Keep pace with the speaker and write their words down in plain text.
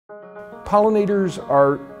Pollinators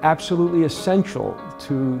are absolutely essential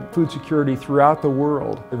to food security throughout the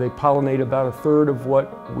world. They pollinate about a third of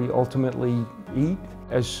what we ultimately eat.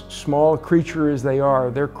 As small a creature as they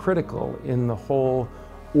are, they're critical in the whole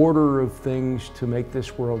order of things to make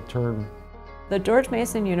this world turn. The George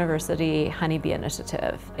Mason University Honeybee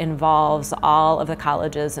Initiative involves all of the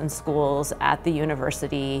colleges and schools at the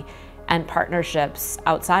university and partnerships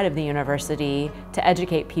outside of the university to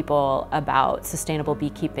educate people about sustainable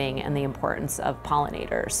beekeeping and the importance of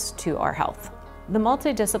pollinators to our health. The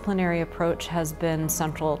multidisciplinary approach has been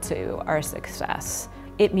central to our success.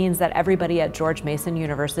 It means that everybody at George Mason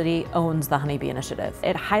University owns the Honeybee Initiative.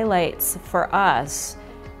 It highlights for us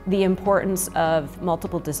the importance of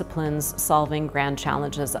multiple disciplines solving grand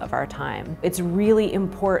challenges of our time. It's really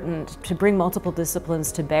important to bring multiple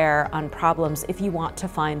disciplines to bear on problems if you want to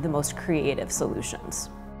find the most creative solutions.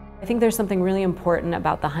 I think there's something really important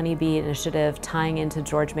about the Honeybee Initiative tying into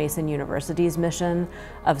George Mason University's mission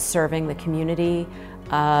of serving the community,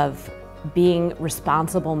 of being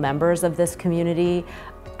responsible members of this community,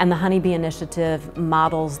 and the Honeybee Initiative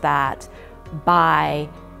models that by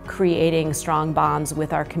creating strong bonds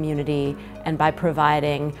with our community and by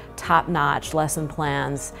providing top-notch lesson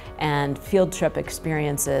plans and field trip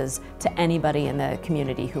experiences to anybody in the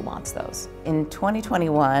community who wants those. In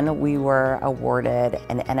 2021, we were awarded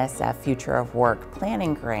an NSF Future of Work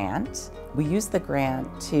Planning Grant. We used the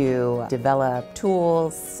grant to develop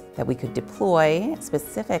tools that we could deploy,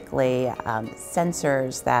 specifically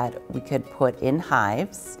sensors that we could put in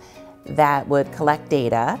hives that would collect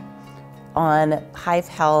data on hive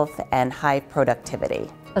health and hive productivity.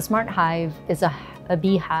 A smart hive is a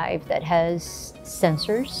beehive that has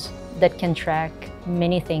sensors that can track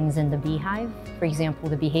many things in the beehive. For example,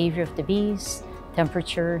 the behavior of the bees,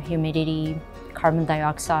 temperature, humidity, carbon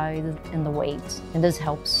dioxide, and the weight. And this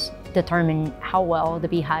helps determine how well the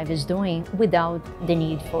beehive is doing without the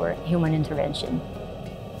need for human intervention.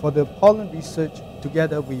 For the pollen research,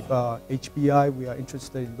 together with HBI, we are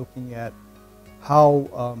interested in looking at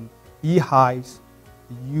how beehives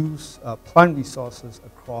use plant resources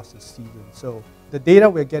across the season. So the data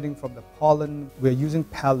we're getting from the pollen, we're using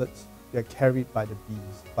pellets that are carried by the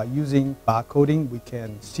bees. By using barcoding, we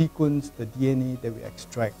can sequence the DNA that we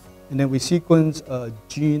extract. And then we sequence a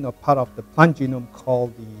gene or part of the plant genome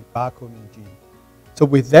called the barcoding gene. So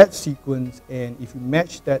with that sequence, and if you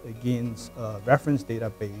match that against a reference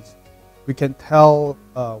database, we can tell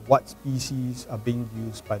what species are being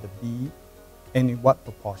used by the bee and in what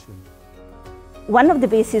proportion. One of the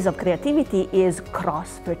bases of creativity is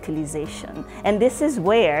cross-fertilization, and this is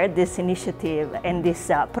where this initiative and this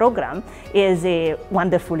program is a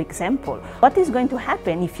wonderful example. What is going to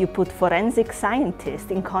happen if you put forensic scientists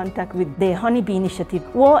in contact with the Honeybee Initiative,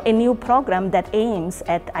 or a new program that aims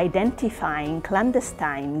at identifying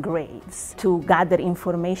clandestine graves to gather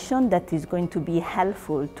information that is going to be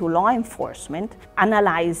helpful to law enforcement,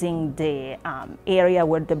 analyzing the area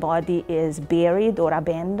where the body is buried or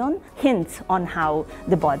abandoned, hints on how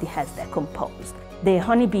the body has decomposed. The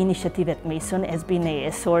Honeybee Initiative at Mason has been a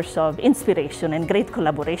source of inspiration and great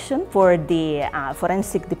collaboration for the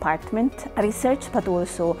forensic department research, but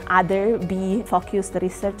also other bee-focused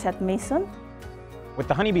research at Mason. With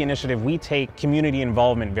the Honeybee Initiative, we take community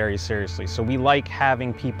involvement very seriously. So we like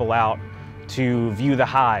having people out to view the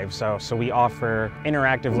hive. So we offer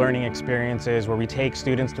interactive learning experiences where we take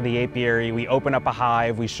students to the apiary, we open up a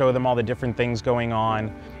hive, we show them all the different things going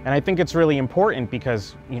on. And I think it's really important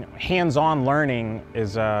because, hands-on learning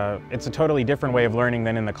is it's a totally different way of learning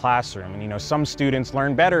than in the classroom. And some students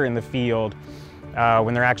learn better in the field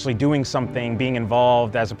when they're actually doing something, being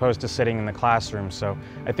involved, as opposed to sitting in the classroom. So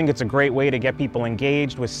I think it's a great way to get people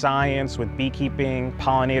engaged with science, with beekeeping,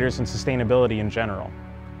 pollinators, and sustainability in general.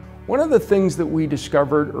 One of the things that we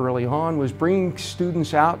discovered early on was bringing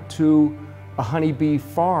students out to a honeybee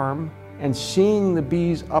farm and seeing the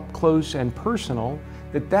bees up close and personal,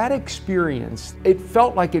 that experience, it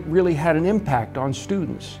felt like it really had an impact on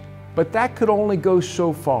students. But that could only go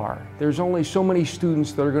so far. There's only so many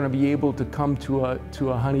students that are going to be able to come to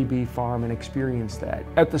a honeybee farm and experience that.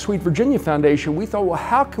 At the Sweet Virginia Foundation, we thought, well,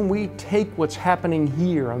 how can we take what's happening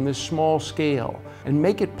here on this small scale and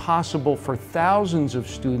make it possible for thousands of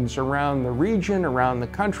students around the region, around the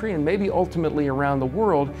country, and maybe ultimately around the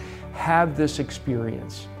world have this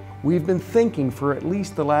experience? We've been thinking for at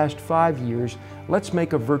least the last 5 years, let's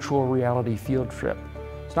make a virtual reality field trip.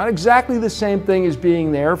 It's not exactly the same thing as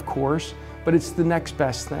being there, of course, but it's the next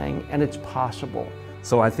best thing, and it's possible.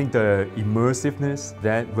 So I think the immersiveness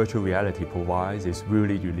that virtual reality provides is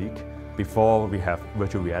really unique. Before we have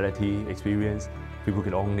virtual reality experience, people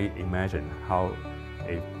can only imagine how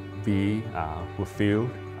a bee would feel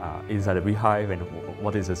inside the beehive and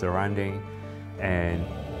what is the surrounding. And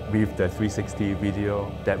with the 360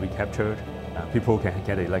 video that we captured, people can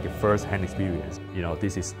get a first-hand experience. You know,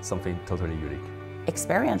 this is something totally unique.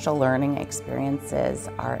 Experiential learning experiences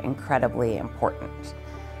are incredibly important.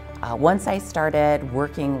 Once I started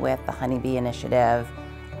working with the Honeybee Initiative,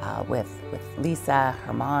 with Lisa,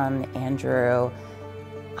 Herman, Andrew,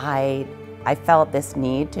 I felt this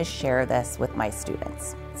need to share this with my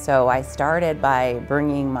students. So I started by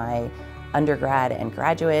bringing my undergrad and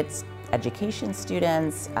graduate education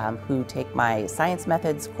students who take my science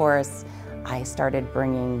methods course. I started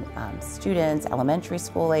bringing students, elementary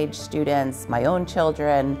school age students, my own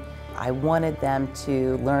children. I wanted them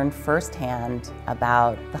to learn firsthand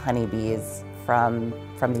about the honeybees from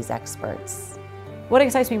these experts. What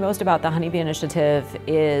excites me most about the Honeybee Initiative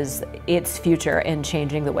is its future in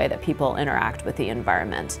changing the way that people interact with the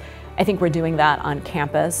environment. I think we're doing that on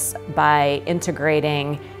campus by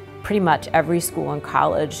integrating pretty much every school and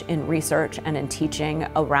college in research and in teaching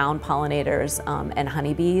around pollinators and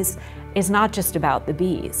honeybees. Is not just about the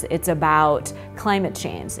bees. It's about climate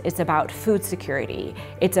change. It's about food security.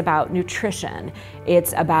 It's about nutrition.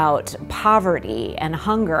 It's about poverty and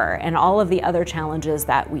hunger and all of the other challenges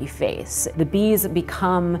that we face. The bees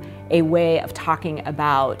become a way of talking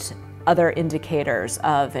about other indicators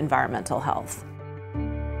of environmental health.